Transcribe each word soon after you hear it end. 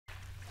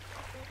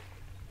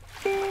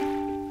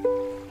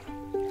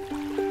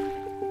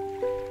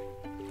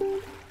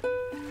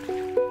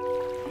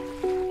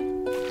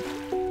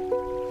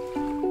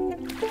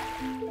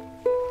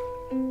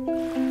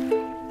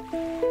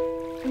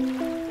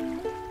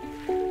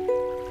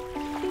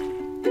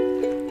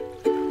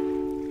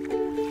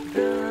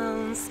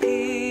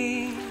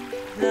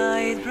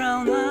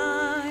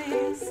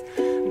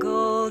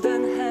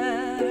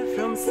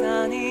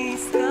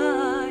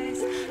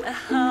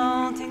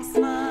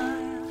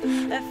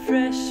a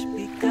fresh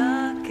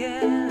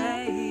pikakele.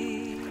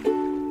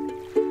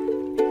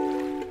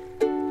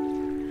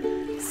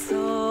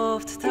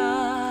 Soft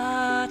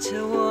touch,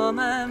 a warm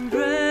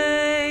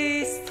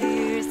embrace,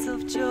 tears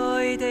of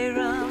joy they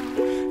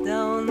run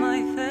down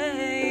my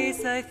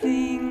face. I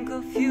think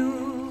of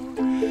you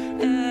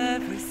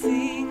every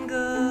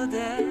single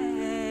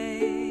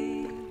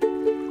day.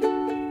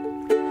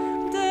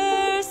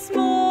 There's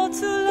more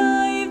to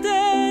life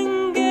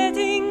than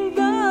getting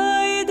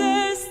by.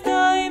 There's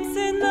times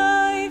in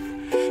life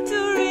to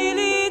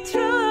really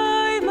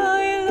try.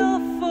 My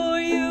love for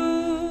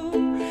you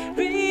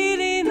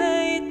really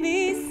made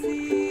me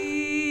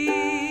see.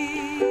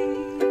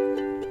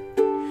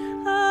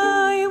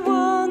 I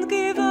won't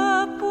give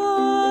up,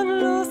 won't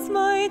lose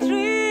my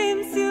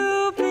dreams.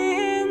 You've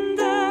been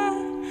there,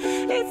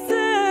 it's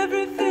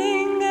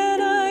everything,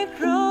 and I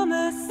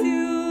promise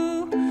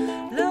you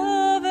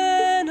love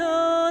and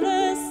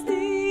honesty.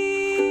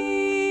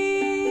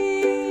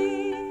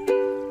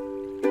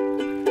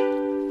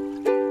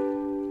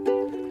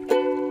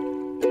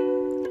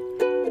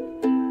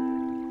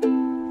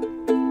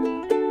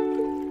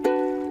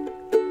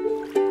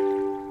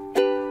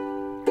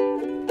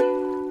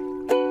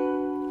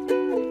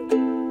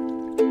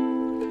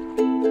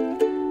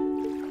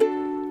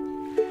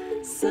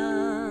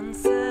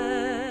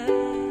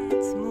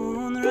 Sunsets,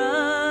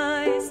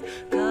 moonrise,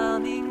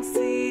 coming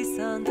seas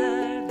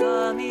under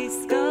balmy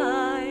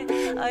sky.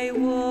 I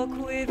walk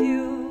with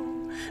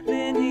you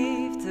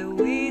beneath the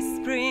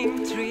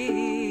whispering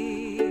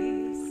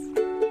trees.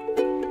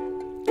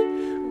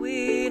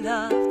 We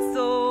laughed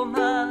so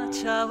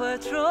much, our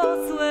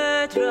throats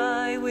were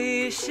dry.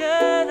 We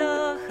shared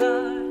a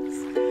heart